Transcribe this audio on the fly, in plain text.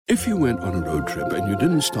If you went on a road trip and you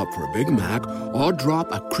didn't stop for a Big Mac or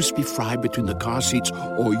drop a crispy fry between the car seats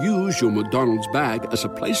or use your McDonald's bag as a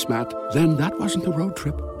placemat, then that wasn't a road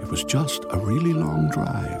trip. It was just a really long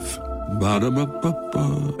drive.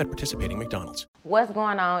 Ba-da-ba-ba-ba. At participating McDonald's. What's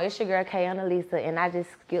going on? It's your girl, Kay Annalisa, and I just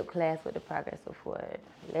skipped class with the progress report.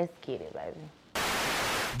 Let's get it, baby.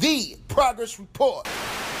 The Progress Report.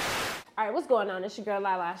 All right, what's going on? It's your girl,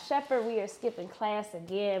 Lala Shepherd. We are skipping class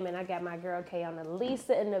again, and I got my girl, Kay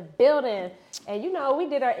Annalisa, in the building. And you know, we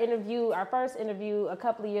did our first interview a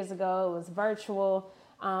couple of years ago. It was virtual.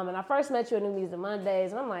 And I first met you at New Music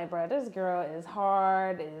Mondays, and I'm like, bro, this girl is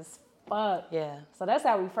hard as fuck. Yeah. So that's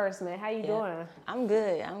how we first met. How you doing? I'm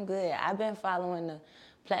good. I've been following the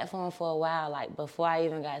platform for a while. Like, before I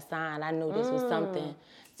even got signed, I knew this was something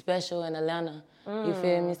special in Atlanta. You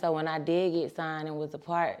feel me? So when I did get signed and was a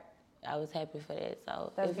part, I was happy for that.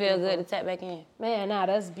 So it feels good to tap back in. Man,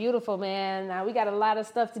 that's beautiful, man. Now, we got a lot of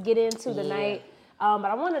stuff to get into tonight. But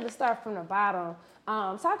I wanted to start from the bottom.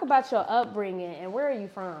 Talk about your upbringing and where are you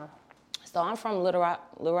from? So I'm from Little Rock,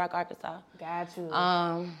 Arkansas. Got you.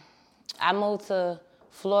 I moved to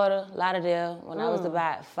Florida, Lauderdale, when I was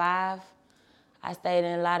about 5. I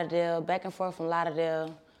stayed in Lauderdale, back and forth from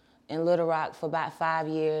Lauderdale in Little Rock for about 5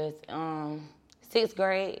 years. 6th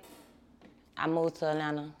grade, I moved to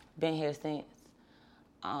Atlanta. Been here since.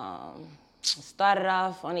 Started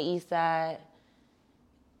off on the east side,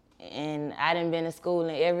 and I done been to school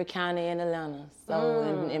in every county in Atlanta,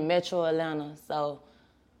 so in Metro Atlanta. So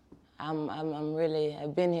I've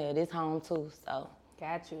been here. This home too. So.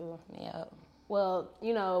 Got you. Yeah. Well,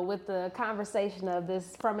 you know, with the conversation of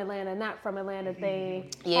this from Atlanta, not from Atlanta thing,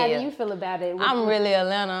 how do you feel about it? I'm really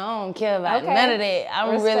Atlanta. I don't care about none of that.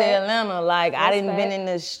 I'm really Atlanta. Like, I didn't been in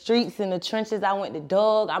the streets, in the trenches. I went to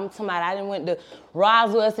Doug. I'm talking about I didn't went to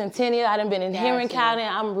Roswell, Centennial. I done been in Henry County.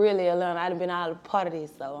 I'm really Atlanta. I done been all a part of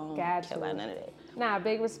this, so I don't care about none of that. Nah,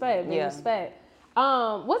 big respect, respect.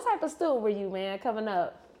 What type of student were you, man, coming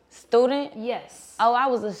up? Student? Yes. Oh, I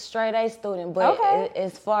was a straight A student, but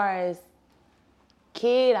as far as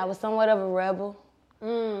kid, I was somewhat of a rebel.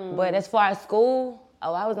 But as far as school,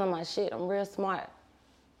 I was on my shit. I'm real smart.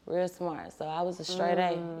 So I was a straight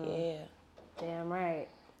A, yeah. Damn right.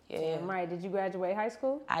 Yeah. Damn right. Did you graduate high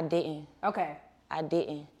school? I didn't. Okay. I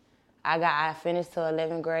didn't. I finished till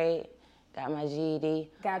 11th grade, got my GED.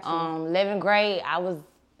 Got you. 11th grade, I was,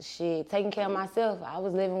 taking care of myself. I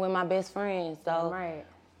was living with my best friend, so. Damn right.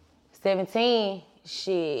 17,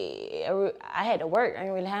 I had to work. I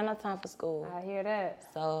didn't really have no time for school. I hear that.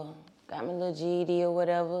 So, got my little GED or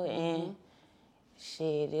whatever, and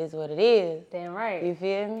it is what it is. Damn right. You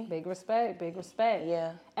feel me? Big respect.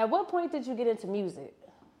 Yeah. At what point did you get into music?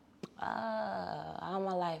 All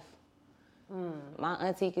my life. My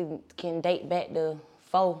auntie can date back to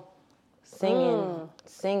 4, singing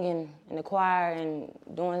in the choir and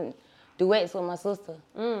doing duets with my sister.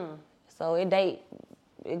 So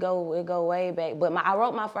it go way back. But I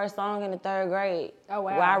wrote my first song in the 3rd grade. Oh,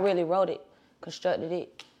 wow. Where I really wrote it, constructed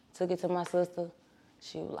it, took it to my sister.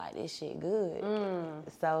 She was like, this shit good.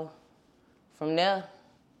 So from there,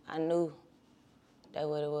 I knew that's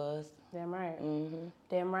what it was. Damn right.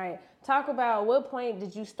 Damn right. Talk about what point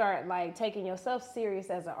did you start like taking yourself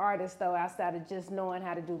serious as an artist though, outside of just knowing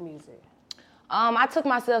how to do music? I took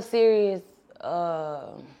myself serious,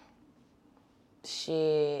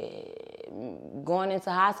 going into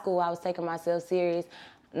high school, I was taking myself serious.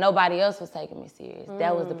 Nobody else was taking me serious.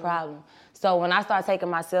 That was the problem. So when I started taking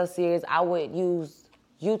myself serious, I would use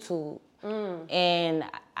YouTube. And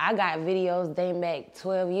I got videos dating back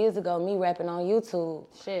 12 years ago, me rapping on YouTube.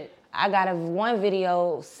 Shit. I got one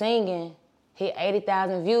video singing, hit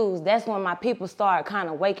 80,000 views. That's when my people start kind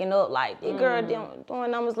of waking up like, this girl doing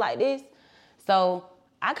numbers like this. So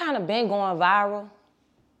I kind of been going viral.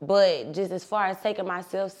 But just as far as taking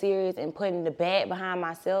myself serious and putting the bag behind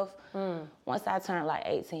myself, once I turned like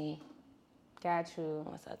 18. Got you.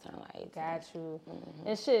 Once I turned like 18. Got you.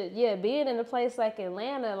 And shit, yeah, being in a place like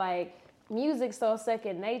Atlanta, like, music's so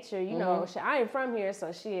second nature, you know, shit, I ain't from here,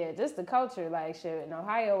 so shit, just the culture, like, shit, in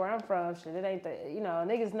Ohio where I'm from, shit, it ain't the, you know,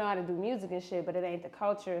 niggas know how to do music and shit, but it ain't the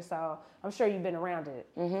culture, so I'm sure you've been around it,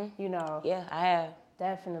 you know. Yeah, I have.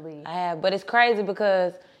 Definitely. I have, but it's crazy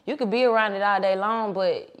because you could be around it all day long,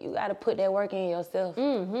 but you got to put that work in yourself.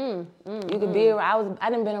 You could be around, I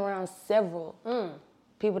done been around several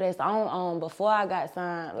people that's on before I got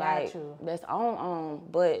signed, like, that's on,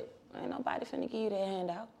 but ain't nobody finna give you that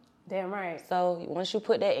handout. Damn right. So once you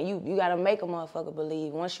put that, and you got to make a motherfucker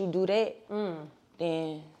believe. Once you do that,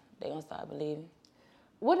 then they gonna start believing.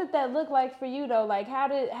 What did that look like for you though? Like how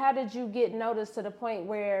did you get noticed to the point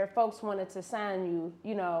where folks wanted to sign you?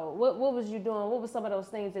 You know, what was you doing? What were some of those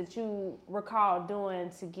things that you recall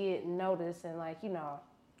doing to get noticed and like, you know,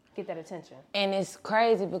 get that attention? And it's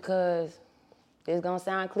crazy because it's gonna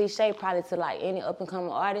sound cliche probably to like any up and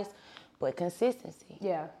coming artist, but consistency.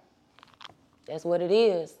 Yeah. That's what it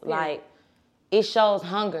is. Yeah. Like it shows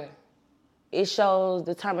hunger. It shows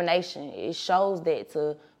determination. It shows that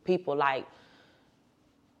to people. Like,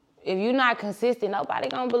 if you're not consistent, nobody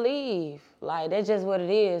gonna believe. Like, that's just what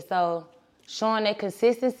it is. So showing that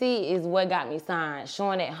consistency is what got me signed.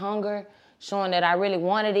 Showing that hunger, showing that I really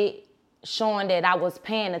wanted it, showing that I was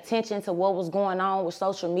paying attention to what was going on with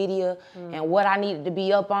social media and what I needed to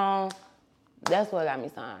be up on. That's what got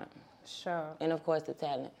me signed. Sure. And of course, the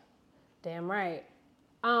talent. Damn right.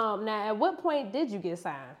 Now, at what point did you get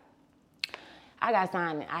signed? I got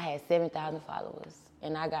signed, I had 7,000 followers.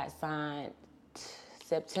 And I got signed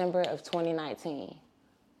September of 2019.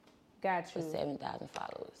 Got you. For 7,000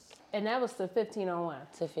 followers. And that was to 1501?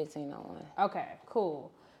 To 1501. Okay,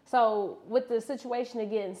 cool. So with the situation of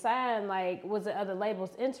getting signed, like, was it other labels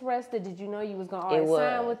interested? Did you know you was going to always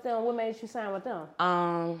sign with them? What made you sign with them?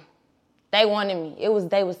 They wanted me.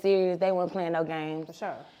 They were serious. They weren't playing no games. For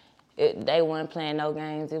sure. They weren't playing no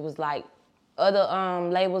games. It was like other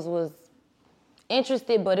labels was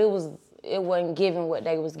interested, but it wasn't giving what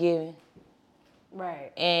they was giving.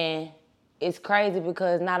 Right. And it's crazy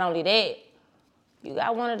because not only that, you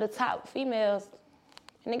got one of the top females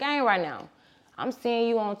in the game right now. I'm seeing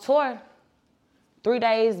you on tour 3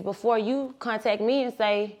 days before you contact me and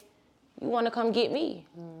say, you want to come get me.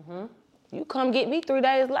 Mm-hmm. You come get me 3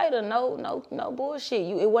 days later. No bullshit.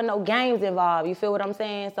 It wasn't no games involved. You feel what I'm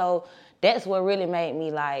saying? So that's what really made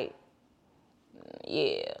me like,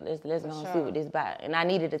 yeah, let's go and see what this about. And I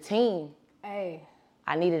needed a team. Hey.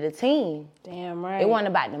 I needed a team. Damn right. It wasn't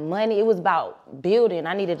about the money. It was about building.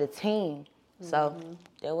 I needed a team. So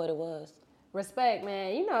that's what it was. Respect,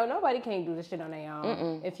 man. You know, nobody can't do this shit on their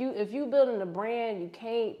own. If you building a brand, you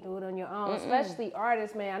can't do it on your own. Especially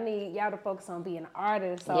artists, man. I need y'all to focus on being an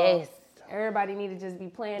artist. So yes. Everybody need to just be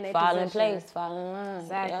playing their fall position. in place, fall in line.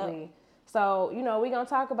 Exactly. Yep. So, you know, we're going to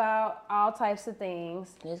talk about all types of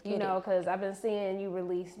things. Let's get you know, because I've been seeing you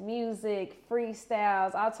release music,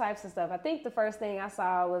 freestyles, all types of stuff. I think the first thing I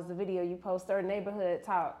saw was the video you posted, or Neighborhood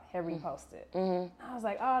Talk had reposted. I was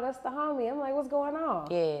like, oh, that's the homie. I'm like, what's going on?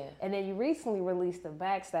 Yeah. And then you recently released the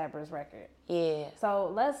Backstabbers record. Yeah. So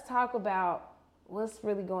let's talk about what's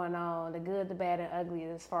really going on, the good, the bad, and ugly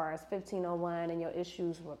as far as 1501 and your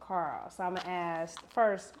issues with Carl. So I'm going to ask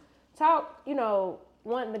first, talk, you know,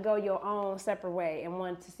 wanting to go your own separate way and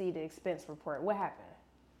wanting to see the expense report. What happened?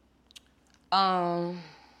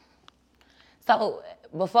 So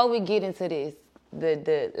before we get into this,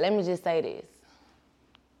 let me just say this.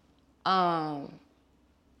 The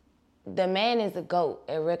man is a GOAT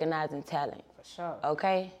at recognizing talent. For sure.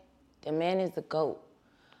 Okay? The man is a GOAT.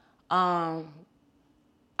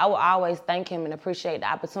 I will always thank him and appreciate the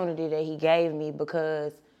opportunity that he gave me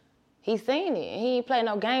because he seen it. He ain't played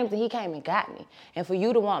no games and he came and got me. And for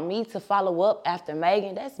you to want me to follow up after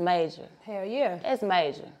Megan, that's major. Hell yeah. That's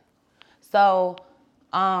major. So,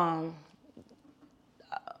 I'm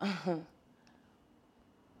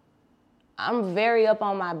very up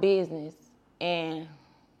on my business and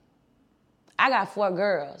I got 4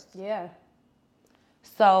 girls. Yeah.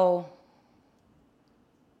 So,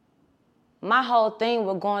 my whole thing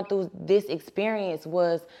with going through this experience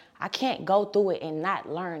was I can't go through it and not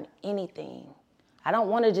learn anything. I don't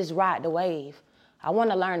want to just ride the wave. I want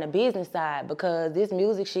to learn the business side because this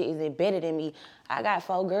music shit is embedded in me. I got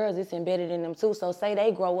 4 girls, it's embedded in them too. So say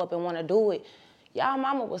they grow up and want to do it. Y'all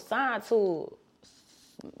mama was signed to,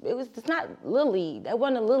 it's not Little League. That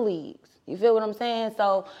wasn't a Little Leagues. You feel what I'm saying?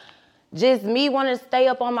 So just me wanting to stay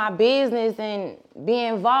up on my business and be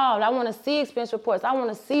involved. I want to see expense reports. I want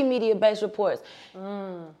to see media-based reports.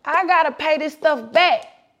 I got to pay this stuff back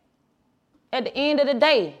at the end of the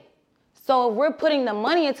day. So if we're putting the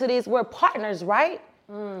money into this, we're partners, right?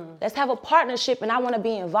 Let's have a partnership and I want to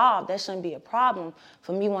be involved. That shouldn't be a problem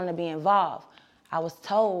for me wanting to be involved. I was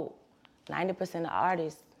told 90% of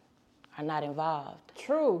artists are not involved.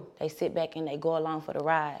 True. They sit back and they go along for the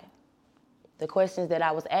ride. The questions that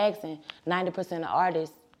I was asking, 90% of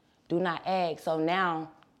artists do not ask. So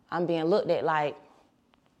now I'm being looked at like,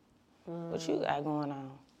 what you got going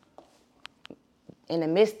on? In the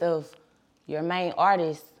midst of your main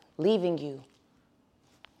artist leaving you.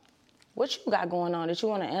 What you got going on that you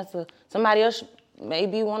want to answer? Somebody else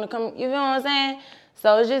maybe want to come, you know what I'm saying?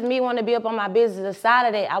 So it's just me wanting to be up on my business. Aside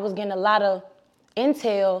of that, I was getting a lot of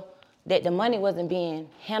intel that the money wasn't being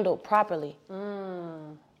handled properly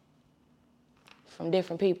from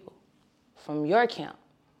different people, from your account.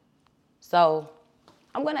 So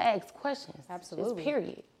I'm gonna ask questions. Absolutely. Just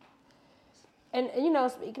period. And you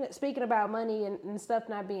know, speaking about money and stuff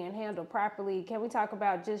not being handled properly, can we talk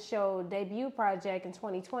about just your debut project in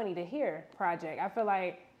 2020, the Here project? I feel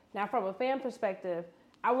like, now from a fan perspective,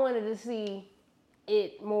 I wanted to see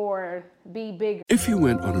it more be bigger. If you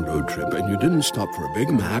went on a road trip and you didn't stop for a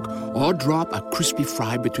Big Mac or drop a crispy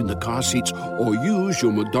fry between the car seats or use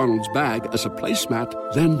your McDonald's bag as a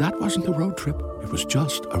placemat, then that wasn't a road trip. It was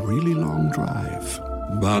just a really long drive.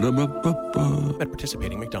 Ba-da-ba-ba-ba. At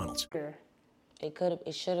participating McDonald's.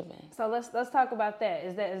 It should have been. So let's talk about that.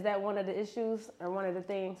 Is that one of the issues or one of the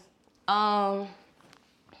things? I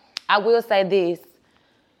will say this.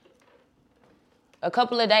 A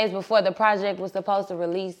couple of days before the project was supposed to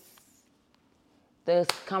release, the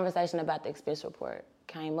conversation about the expense report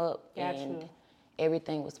came up and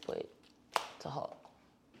everything was put to halt.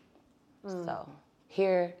 So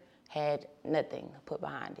Here had nothing put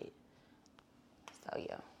behind it. So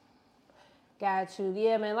yeah. Got you.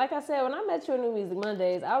 Yeah, man. Like I said, when I met you on New Music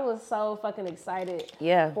Mondays, I was so fucking excited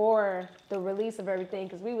for the release of everything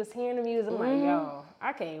because we was hearing the music. I'm like, yo,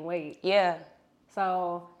 I can't wait. Yeah.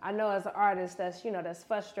 So I know as an artist that's, you know, that's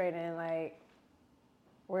frustrating, like,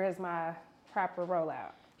 where's my proper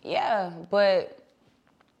rollout? Yeah, but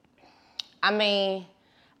I mean,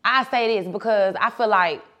 I say this because I feel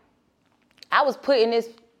like I was put in this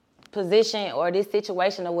position or this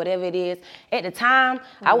situation or whatever it is. At the time,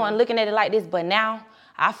 I wasn't looking at it like this, but now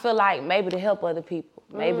I feel like maybe to help other people,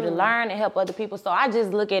 maybe to learn and help other people. So I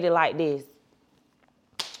just look at it like this.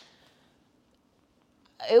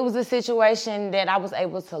 It was a situation that I was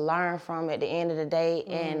able to learn from at the end of the day,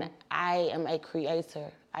 and I am a creator.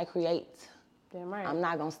 I create. Damn right. I'm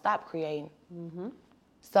not gonna stop creating.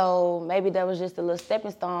 So maybe that was just a little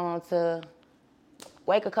stepping stone to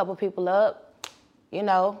wake a couple people up, you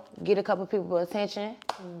know, get a couple people attention,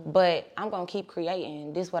 but I'm gonna keep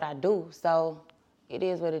creating. This is what I do, so it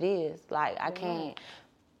is what it is. Like, I can't,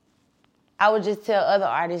 I would just tell other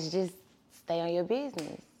artists, just stay on your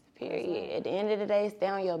business, period. At the end of the day, stay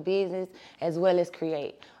on your business as well as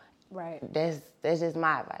create. Right. That's just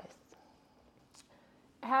my advice.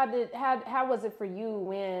 How was it for you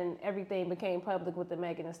when everything became public with the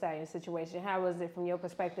Megan Thee Stallion situation? How was it from your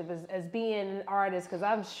perspective as being an artist? Because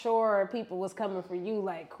I'm sure people was coming for you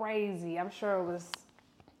like crazy. I'm sure it was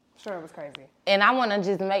crazy. And I want to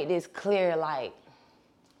just make this clear, like,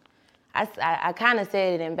 I kind of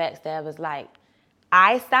said it in backstab. It's like,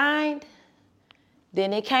 I signed,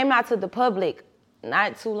 then it came out to the public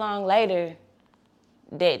not too long later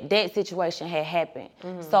that situation had happened.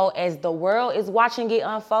 So as the world is watching it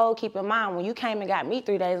unfold, keep in mind, when you came and got me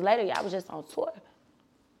 3 days later, y'all was just on tour.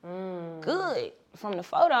 Good, from the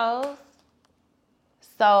photos.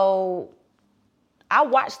 So I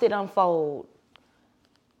watched it unfold.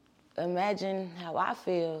 Imagine how I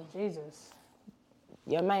feel. Jesus.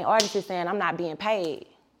 Your main artist is saying, I'm not being paid.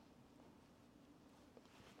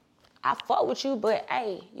 I fuck with you, but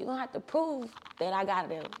hey, you're gonna have to prove that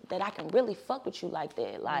that I can really fuck with you like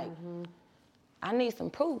that. Like, I need some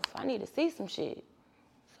proof. I need to see some shit.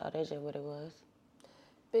 So that's just what it was.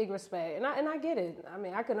 Big respect. And I get it. I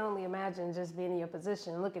mean, I can only imagine just being in your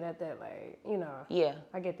position, looking at that, like, you know. Yeah.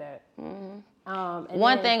 I get that.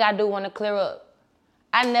 One thing I do want to clear up,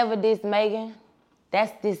 I never dissed Megan.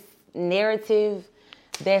 That's this narrative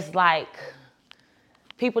that's like,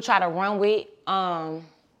 people try to run with.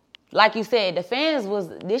 Like you said, the fans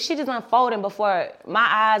this shit is unfolding before my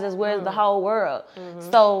eyes as well as the whole world.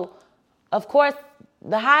 So, of course,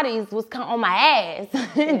 the hotties was on my ass.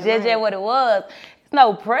 Just what it was. It's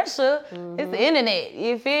no pressure. It's the internet.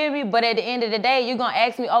 You feel me? But at the end of the day, you're going to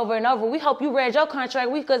ask me over and over, we hope you read your contract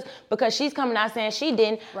because she's coming out saying she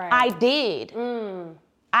didn't. Right. I did.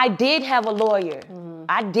 I did have a lawyer.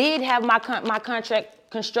 I did have my contract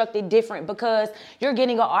constructed different because you're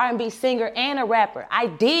getting an R&B singer and a rapper. I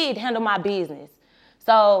did handle my business.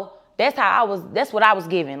 So that's what I was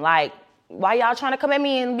given. Like, why y'all trying to come at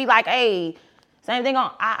me and be like, hey, same thing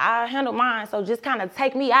I handled mine, so just kind of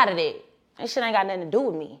take me out of that. That shit ain't got nothing to do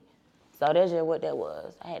with me. So that's just what that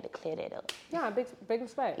was. I had to clear that up. Yeah, big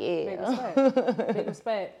respect. Yeah. Big respect. Big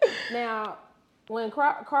respect. Now, when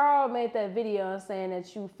Carl made that video saying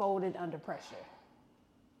that you folded under pressure,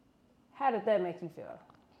 how did that make you feel?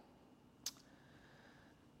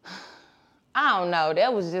 I don't know.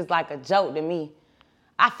 That was just like a joke to me.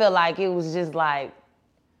 I feel like it was just like,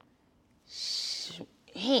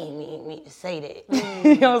 he ain't mean me to say that.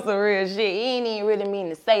 You know, some real shit. He ain't even really mean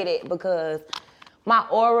to say that because my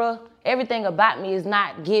aura, everything about me is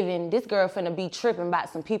not giving this girl finna be tripping about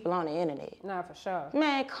some people on the internet. Nah, for sure.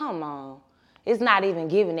 Man, come on. It's not even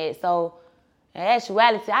giving it. So, in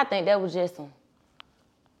actuality, I think that was just some,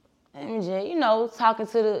 you know, talking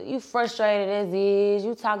to you frustrated as is,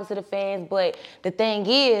 you talking to the fans, but the thing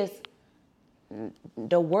is,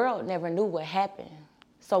 the world never knew what happened.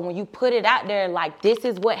 So when you put it out there like this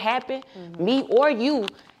is what happened, me or you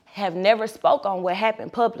have never spoke on what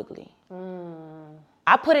happened publicly.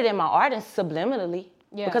 I put it in my art subliminally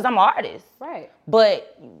because I'm an artist. Right.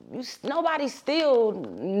 But nobody still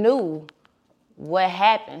knew what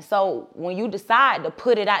happened. So when you decide to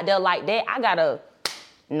put it out there like that, I gotta,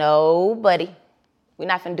 no, buddy, we're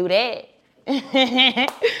not finna do that.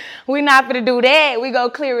 We're not finna do that. We gonna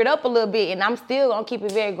clear it up a little bit, and I'm still gonna keep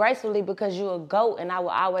it very gracefully because you're a GOAT and I will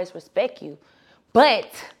always respect you. But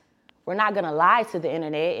we're not gonna lie to the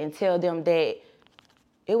internet and tell them that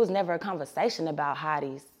it was never a conversation about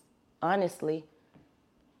hotties, honestly.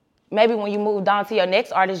 Maybe when you moved on to your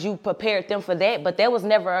next artist, you prepared them for that, but there was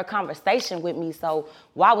never a conversation with me, so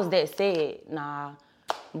why was that said? Nah,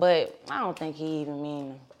 but I don't think he even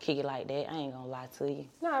mean to kick it like that. I ain't gonna lie to you.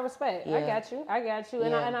 No, I respect. Yeah. I got you.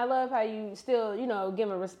 Yeah. And I love how you still, you know, give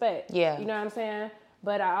him respect. Yeah. You know what I'm saying?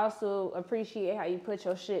 But I also appreciate how you put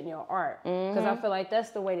your shit in your art. Because I feel like that's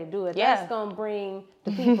the way to do it. Yeah. That's going to bring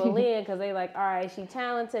the people in because they like, all right, she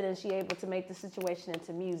talented and she able to make the situation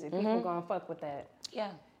into music. People going to fuck with that. Yeah.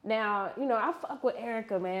 Now, you know, I fuck with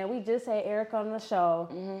Erica, man. We just had Erica on the show.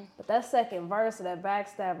 But that second verse of that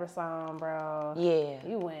Backstabber song, bro. Yeah.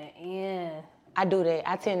 You went in. I do that.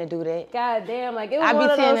 I tend to do that. God damn, like it was I be one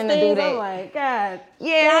of those tending to do things. that. I'm like, God.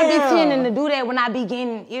 Yeah, damn. I be tending to do that when I be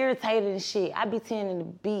getting irritated and shit. I be tending to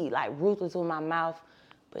be like ruthless with my mouth.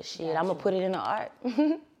 But shit, I'm gonna put it in the art.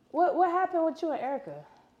 What happened with you and Erica?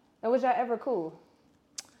 And was y'all ever cool?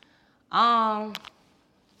 Cause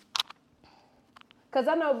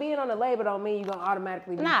I know being on the label don't mean you're gonna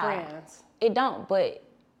automatically be friends. It don't, but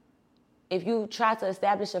if you try to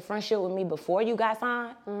establish a friendship with me before you got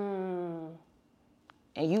signed,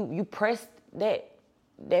 and you pressed that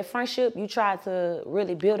friendship, you tried to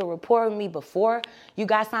really build a rapport with me before you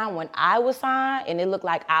got signed when I was signed, and it looked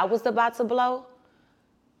like I was about to blow.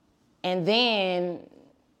 And then,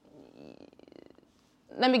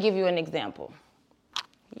 let me give you an example.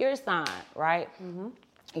 You're signed, right?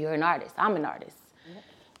 You're an artist. I'm an artist.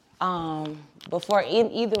 Before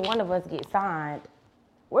either one of us get signed,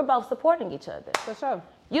 we're both supporting each other. For sure.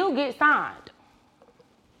 You get signed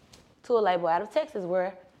to a label out of Texas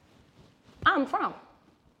where I'm from.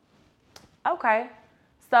 Okay,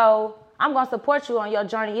 so I'm gonna support you on your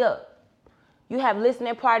journey up. You have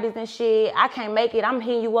listening parties and shit. I can't make it. I'm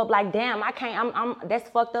hitting you up like, damn, I can't. That's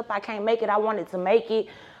fucked up. I can't make it. I wanted to make it.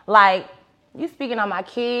 Like, you speaking on my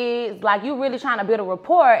kids. Like, you really trying to build a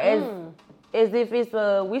rapport as if it's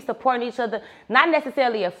we supporting each other. Not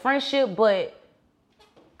necessarily a friendship, but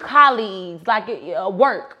colleagues, like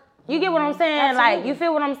work. You get what I'm saying? Absolutely. Like, you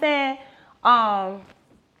feel what I'm saying?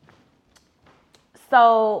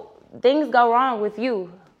 So things go wrong with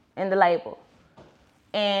you and the label.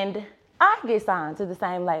 And I get signed to the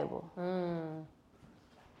same label.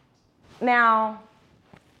 Now,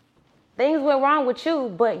 things went wrong with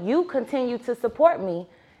you, but you continue to support me,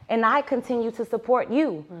 and I continue to support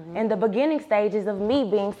you in the beginning stages of me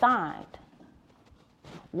being signed.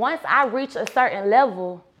 Once I reach a certain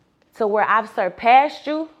level to where I've surpassed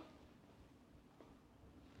you,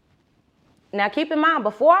 now keep in mind,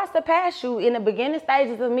 before I surpass you, in the beginning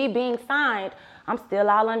stages of me being signed, I'm still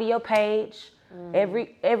all under your page.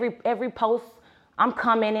 Every post, I'm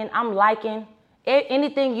commenting, I'm liking.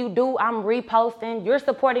 Anything you do, I'm reposting. You're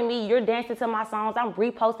supporting me, you're dancing to my songs, I'm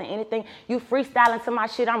reposting anything. You freestyling to my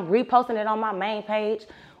shit, I'm reposting it on my main page.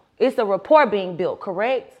 It's a rapport being built,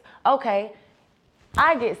 correct? Okay,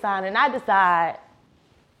 I get signed and I decide,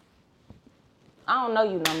 I don't know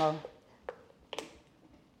you no more.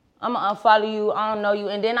 I'm gonna unfollow you, I don't know you,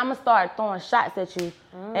 and then I'm gonna start throwing shots at you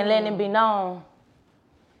and letting it be known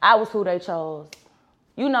I was who they chose.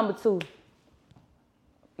 You number 2.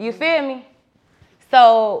 You feel me?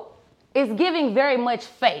 So it's giving very much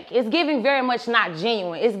fake. It's giving very much not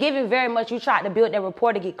genuine. It's giving very much you tried to build that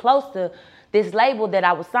rapport to get close to this label that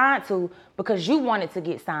I was signed to because you wanted to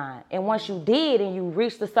get signed. And once you did and you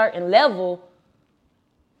reached a certain level,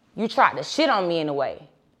 you tried to shit on me in a way.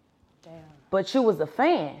 Damn. But you was a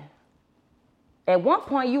fan. At one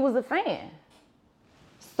point, you was a fan.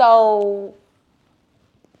 So,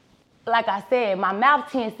 like I said, my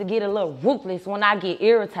mouth tends to get a little ruthless when I get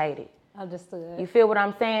irritated. Understood. You feel what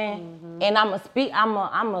I'm saying? And I'm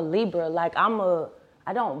a Libra. Like, I'm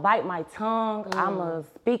I don't bite my tongue. I'ma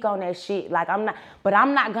speak on that shit. Like I'm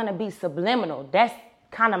not gonna be subliminal. That's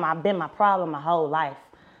kind of been my problem my whole life.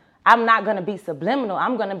 I'm not gonna be subliminal.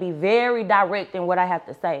 I'm gonna be very direct in what I have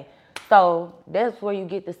to say. So that's where you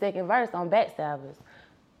get the second verse on Backstabbers.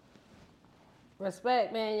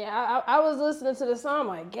 Respect, man. Yeah, I was listening to the song,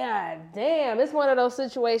 like, God damn. It's one of those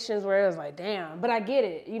situations where it was like, damn. But I get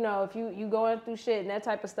it. You know, if you going through shit and that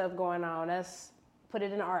type of stuff going on, that's put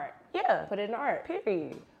it in art. Yeah. Put it in art.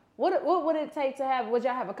 Period. What would it take to have? Would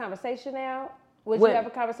y'all have a conversation now? Would you have a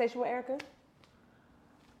conversation with Erica?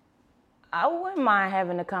 I wouldn't mind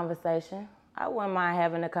having a conversation.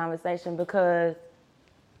 Because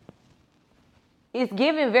it's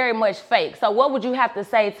giving very much fake. So what would you have to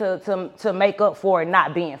say to make up for it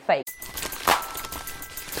not being fake?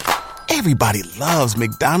 Everybody loves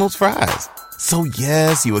McDonald's fries. So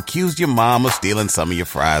yes, you accused your mom of stealing some of your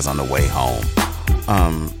fries on the way home.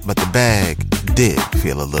 But the bag did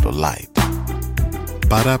feel a little light.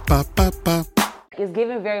 Ba-da-ba-ba-ba. It's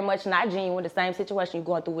giving very much not genuine, the same situation you're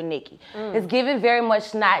going through with Nikki. It's giving very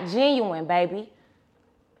much not genuine, baby.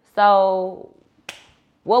 So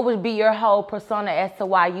what would be your whole persona as to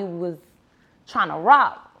why you was trying to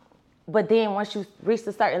rock? But then once you reached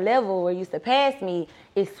a certain level where you surpassed me,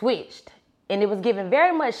 it switched. And it was giving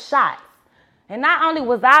very much shots. And not only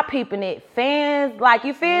was I peeping it, fans, like,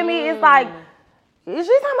 you feel me? It's like, is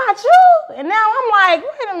she talking about you? And now I'm like,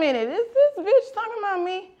 wait a minute, is this bitch talking about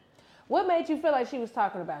me? What made you feel like she was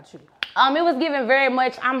talking about you? It was giving very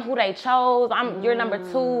much, I'm who they chose, you're number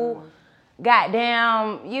 2.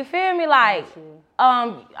 Goddamn, you feel me? Like,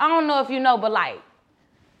 I don't know if you know, but like,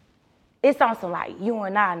 it's on some like you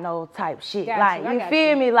and I know type shit. You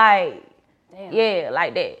feel me? Like, damn. Yeah,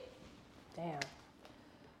 like that. Damn.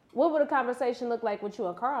 What would a conversation look like with you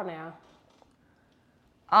and Carl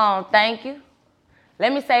now? Thank you.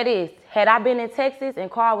 Let me say this. Had I been in Texas and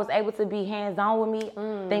Carl was able to be hands-on with me,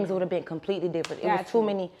 things would have been completely different. It was too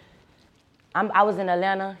many. I was in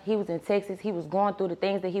Atlanta. He was in Texas. He was going through the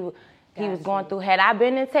things that he was going through. Had I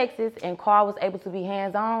been in Texas and Carl was able to be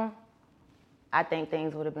hands-on, I think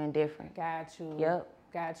things would have been different. Got you. Yep.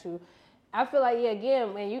 Got you. I feel like, yeah,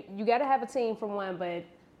 again, man, you got to have a team for one, but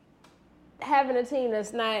having a team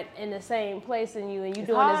that's not in the same place in you and you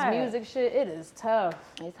doing this music shit, it is tough.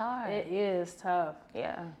 It's hard. It is tough.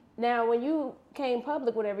 Yeah. Now, when you came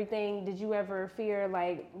public with everything, did you ever fear,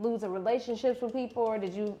 like, losing relationships with people, or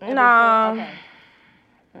did you ever Nah.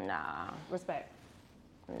 Respect.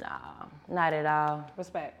 Nah, not at all.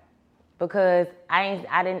 Respect. Because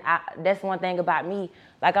that's one thing about me.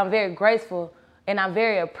 Like, I'm very graceful and I'm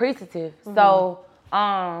very appreciative. So,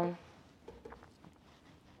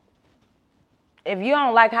 if you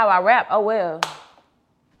don't like how I rap, oh well.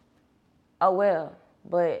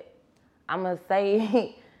 But I'm gonna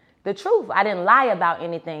say the truth. I didn't lie about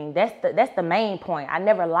anything. That's the main point. I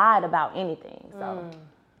never lied about anything. So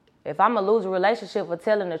if I'm gonna lose a relationship for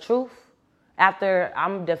telling the truth after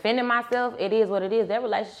I'm defending myself, it is what it is. That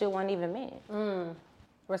relationship wasn't even meant.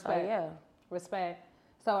 Respect. So, yeah. Respect.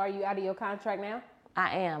 So are you out of your contract now?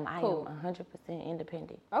 I am. Cool. I am 100%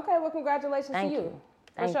 independent. Okay, well, congratulations Thank to you. you.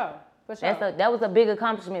 For sure. For sure. That was a big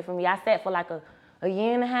accomplishment for me. I sat for like a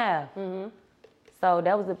year and a half. So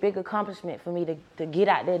that was a big accomplishment for me to get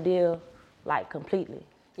out that deal like completely.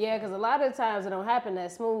 Yeah, because a lot of times it don't happen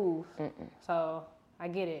that smooth. So I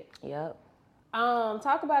get it. Yep.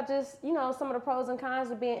 Talk about just, some of the pros and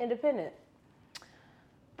cons of being independent.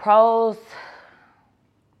 Pros,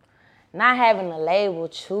 not having a label,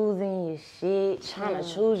 choosing your shit, trying to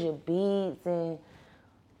choose your beats and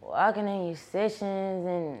walking in your sessions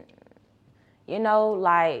and,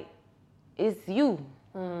 like, it's you.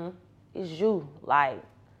 It's you. Like,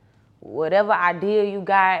 whatever idea you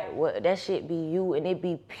got, that shit be you and it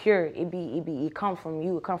be pure. It come from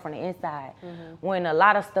you. It come from the inside. When a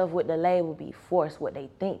lot of stuff with the label be forced, what they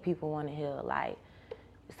think people want to hear. Like,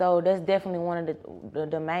 so that's definitely one of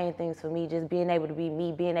the main things for me, just being able to be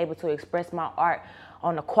me, being able to express my art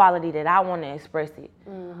on the quality that I want to express it.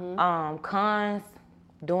 Cons,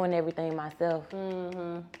 doing everything myself.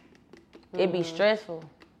 It be stressful.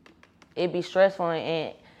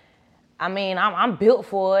 And I mean, I'm built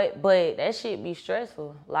for it, but that shit be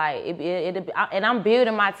stressful. Like, and I'm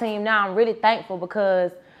building my team now. I'm really thankful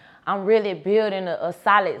because I'm really building a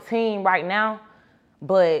solid team right now.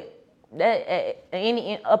 But that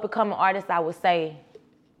any up-and-coming artist, I would say,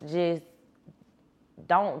 just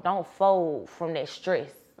don't fold from that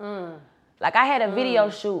stress. Like, I had a video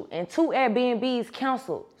shoot and 2 Airbnbs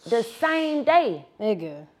canceled the same day.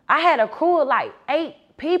 Nigga. I had a crew of like 8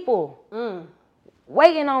 people.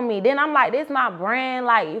 waiting on me. Then I'm like, this my brand,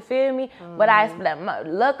 like, you feel me? But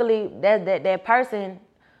luckily, that person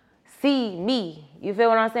see me. You feel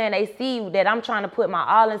what I'm saying? They see that I'm trying to put my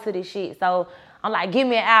all into this shit. So I'm like, give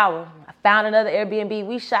me an hour. I found another Airbnb.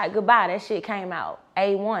 We shot goodbye. That shit came out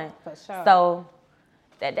A1. For sure. So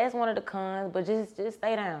that's one of the cons, but just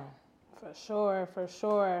stay down. For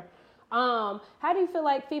sure. How do you feel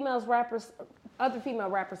like other female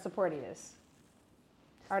rappers supporting this?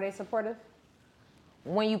 Are they supportive?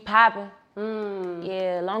 When you popping,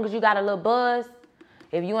 yeah, as long as you got a little buzz,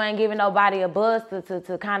 if you ain't giving nobody a buzz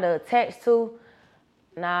to kind of attach to,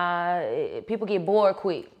 people get bored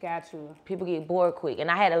quick. Got you. People get bored quick. And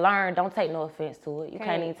I had to learn, don't take no offense to it. You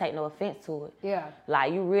can't even take no offense to it. Yeah.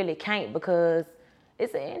 Like, you really can't, because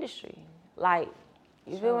it's an industry. Like,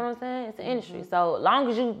 you feel what I'm saying? It's an industry. So as long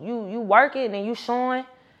as you working and you showing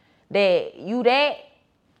that you that,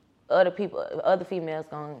 other females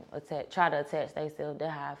gonna try to attach themselves.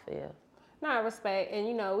 That's how I feel. No, I respect. And,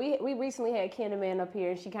 you know, we recently had Kenna Man up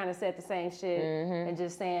here, and she kind of said the same shit and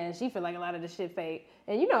just saying she feel like a lot of the shit fake.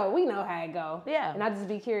 And, you know, we know how it go. Yeah. And I just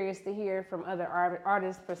be curious to hear from other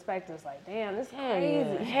artists' perspectives. Like, damn, this is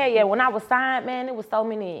crazy. Hell yeah. When I was signed, man, there was so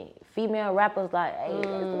many female rappers like, hey, let's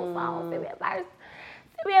do a song, send me a verse.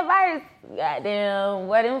 Send me a verse. Goddamn,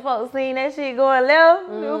 what them folks seen that shit going left?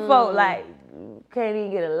 Them folks like, can't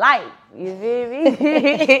even get a like. You feel me?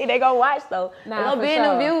 They gonna watch though. They gonna be in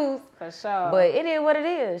the views. For sure. But it is what it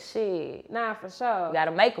is. Shit. Nah, for sure. You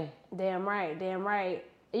gotta make them. Damn right.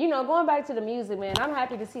 You know, going back to the music, man, I'm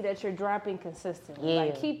happy to see that you're dropping consistently. Yeah.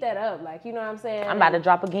 Like, keep that up. Like, you know what I'm saying? I'm about to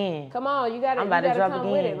drop again. Come on, you gotta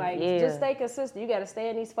come with it. Like, just stay consistent. You gotta stay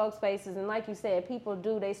in these folks' faces. And like you said, people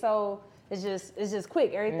do. It's just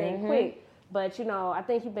quick. Everything quick. But, you know, I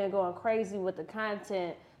think you've been going crazy with the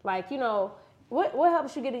content. Like, you know, what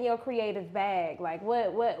helps you get in your creative bag? Like,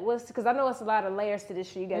 what's, because I know it's a lot of layers to this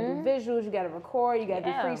shit. You gotta do visuals, you gotta record, you gotta do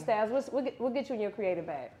freestyles. What gets you in your creative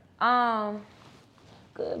bag?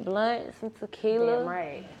 Good blunt, some tequila. Damn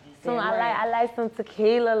right. I like some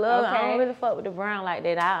tequila. Look, Okay. I don't really fuck with the brown like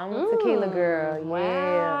that. I'm a tequila girl. Wow.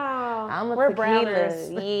 Yeah. I'm a We're tequila.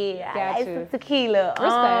 browners. Yeah, Got I like you. some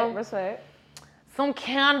tequila. Respect. Some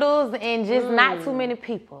candles and just not too many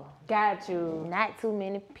people. Got you. Not too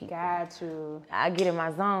many people. Got you. I get in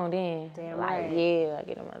my zone then. Damn like, right. Yeah, I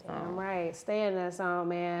get in my zone. Damn right. Stay in that zone,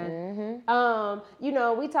 man. You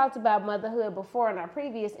know, we talked about motherhood before in our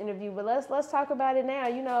previous interview, but let's talk about it now.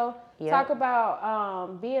 You know, talk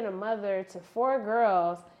about being a mother to 4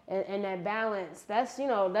 girls and that balance. That's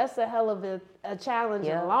a hell of a challenge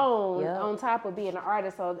alone on top of being an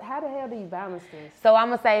artist. So how the hell do you balance this? So I'm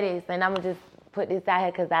gonna say this, and I'm gonna just put this out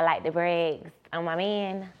here because I like to brag on my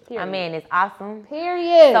man. Period. My man is awesome.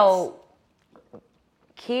 Period. So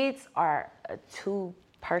kids are a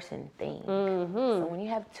 2-person thing. So when you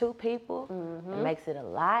have 2 people, it makes it a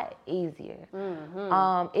lot easier.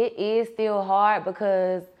 It is still hard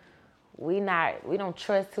because we don't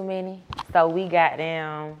trust too many. So we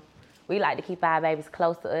like to keep our babies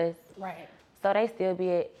close to us. Right. So they still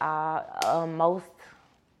be at most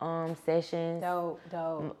sessions. Dope.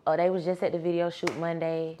 They was just at the video shoot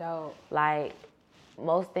Monday. Dope. Like,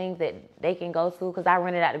 most things that they can go to, because I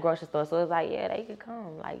rented out the grocery store, so it's like, yeah, they can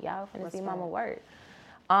come. Like, y'all finna see mama work.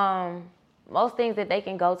 Most things that they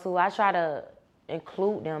can go to, I try to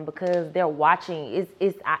include them because they're watching.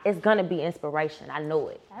 It's gonna be inspiration. I know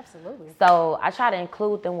it. Absolutely. So I try to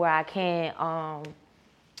include them where I can.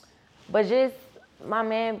 But just my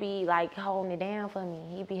man be like holding it down for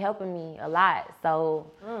me. He be helping me a lot. So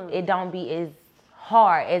it don't be as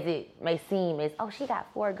hard as it may seem. As, oh, she got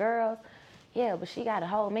 4 girls. Yeah, but she got a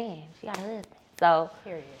whole man. She got a husband. So,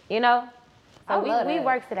 period. You know, so we that.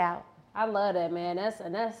 works it out. I love that, man. That's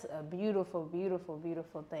a beautiful, beautiful,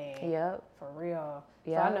 beautiful thing. Yep. For real.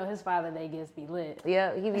 Yep. So I know his Father Day gets be lit.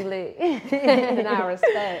 Yeah, he be lit. And I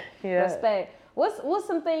respect. Yeah. Respect. What's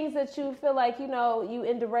some things that you feel like, you know, you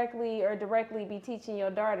indirectly or directly be teaching your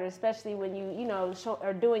daughter, especially when you know,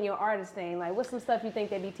 are doing your artist thing? Like, what's some stuff you think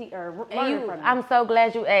they be learning from you? I'm so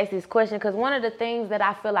glad you asked this question, because one of the things that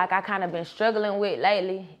I feel like I kind of been struggling with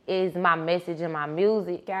lately is my message and my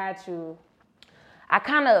music. Got you. I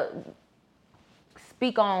kind of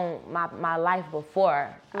speak on my life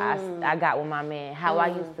before I got with my man, how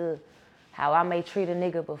I may treat a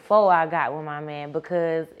nigga before I got with my man,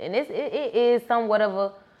 because, and it is somewhat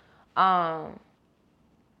of a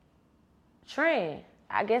trend.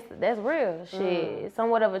 I guess that's real shit. It's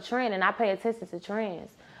somewhat of a trend, and I pay attention to trends.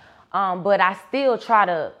 But I still try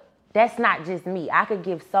to, that's not just me. I could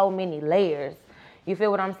give so many layers. You feel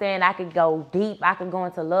what I'm saying? I could go deep. I could go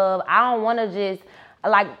into love. I don't want to just,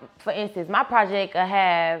 like, for instance, my project will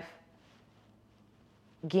have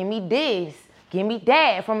give me this, give me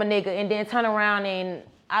that from a nigga, and then turn around and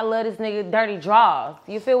I love this nigga dirty draws.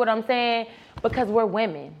 You feel what I'm saying? Because we're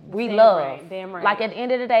women. We love. Damn right. Like at the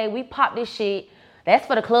end of the day, we pop this shit. That's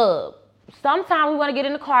for the club. Sometimes we want to get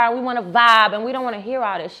in the car and we want to vibe and we don't want to hear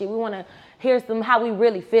all that shit. We want to hear how we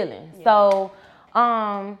really feeling. Yeah. So,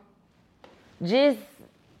 just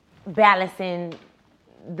balancing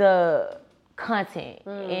the content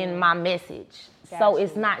in my message. So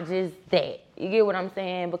it's not just that. You get what I'm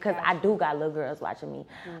saying? Because I do got little girls watching me.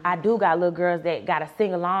 I do got little girls that gotta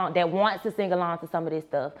sing along, that wants to sing along to some of this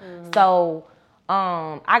stuff. So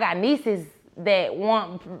I got nieces that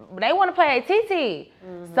want to play at TT.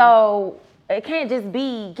 So it can't just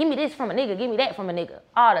be, give me this from a nigga, give me that from a nigga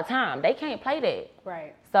all the time. They can't play that.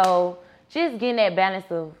 Right. So just getting that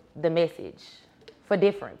balance of the message for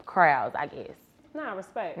different crowds, I guess. Nah,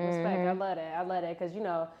 respect. I love that. Because, you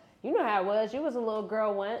know how it was. You was a little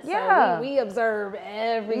girl once. Yeah. So we observe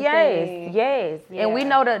everything. Yes. Yeah. And we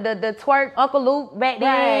know the twerk Uncle Luke back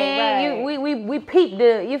then. Right. We peeped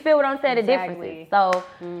you feel what I'm saying? Exactly. The differences. So,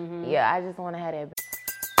 yeah, I just want to have that.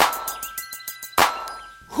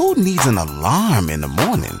 Who needs an alarm in the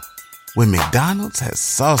morning when McDonald's has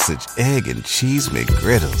sausage, egg, and cheese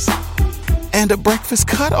McGriddles and a breakfast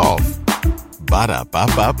cutoff?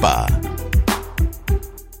 Ba-da-ba-ba-ba.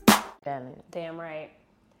 Damn right.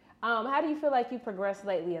 How do you feel like you progressed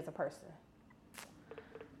lately as a person?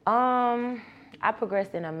 I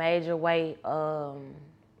progressed in a major way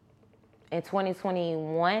in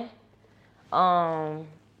 2021.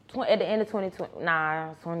 At the end of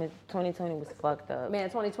 2020, 2020 was fucked up. Man,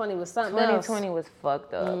 2020 was something else. 2020 was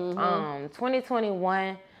fucked up.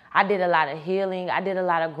 2021, I did a lot of healing. I did a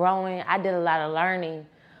lot of growing. I did a lot of learning.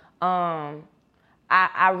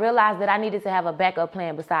 I realized that I needed to have a backup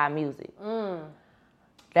plan beside music.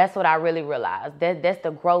 That's what I really realized. That's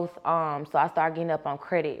the growth. So I started getting up on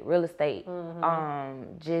credit, real estate,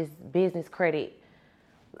 just business credit.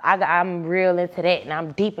 I'm real into that, and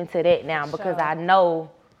I'm deep into that now because I know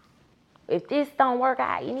if this don't work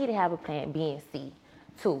out, you need to have a plan B and C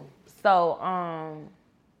too. So,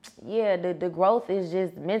 the growth is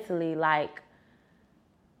just mentally like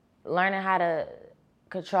learning how to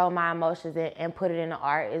control my emotions and put it in the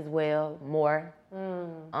art as well more.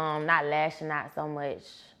 Not lashing out so much.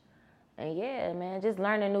 And yeah, man, just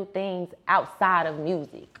learning new things outside of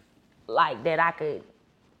music, like that I could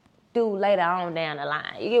do later on down the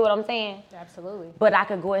line. You get what I'm saying? Absolutely. But I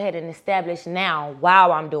could go ahead and establish now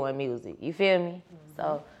while I'm doing music. You feel me?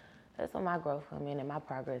 So that's where my growth come in and my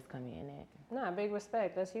progress come in at. Nah, big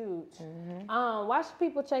respect. That's huge. Why should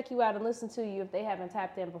people check you out and listen to you if they haven't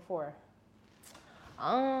tapped in before?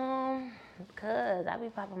 Because I be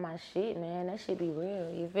popping my shit, man. That shit be real.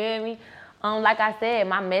 You feel me? Like I said,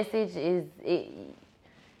 my message is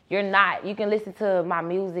you can listen to my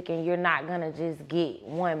music and you're not gonna just get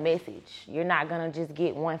one message. You're not gonna just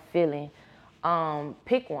get one feeling.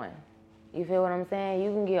 Pick one. You feel what I'm saying?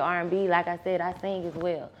 You can get R&B, like I said, I sing as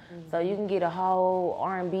well. So you can get a whole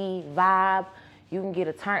R&B vibe. You can get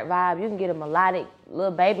a turnt vibe. You can get a melodic,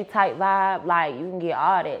 little baby type vibe. Like, you can get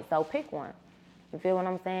all that. So pick one. You feel what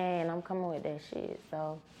I'm saying? I'm coming with that shit.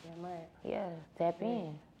 So, yeah, tap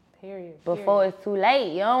in. Period. Before it's too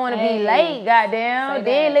late. You don't want to be late, goddamn.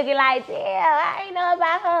 Then looking like, damn, I ain't know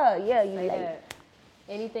about her. Yeah, you late. That.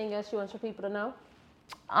 Anything else you want your people to know?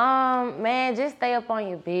 Man, just stay up on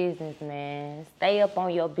your business, man. Stay up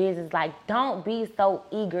on your business. Like, don't be so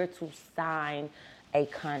eager to sign a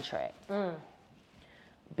contract.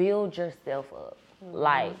 Build yourself up.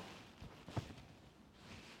 Like,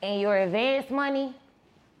 and your advance money,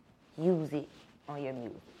 use it on your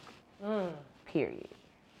music. Period.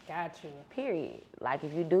 Got you. Period. Like,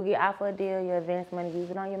 if you do get out for a deal, your advance money, use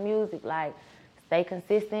it on your music. Like, stay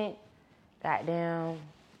consistent. Goddamn.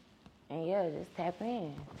 And yeah, just tap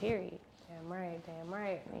in. Period. Damn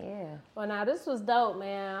right. Yeah. Well, now, this was dope,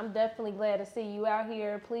 man. I'm definitely glad to see you out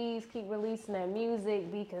here. Please keep releasing that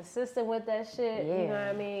music. Be consistent with that shit. Yeah. You know what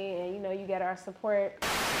I mean? And, you got our support.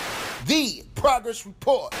 The Progress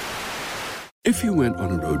Report. If you went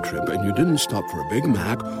on a road trip and you didn't stop for a Big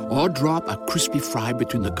Mac or drop a crispy fry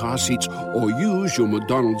between the car seats or use your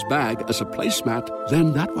McDonald's bag as a placemat,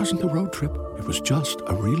 then that wasn't a road trip. It was just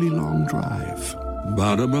a really long drive.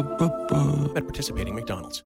 Ba-da-ba-ba-ba. At participating McDonald's.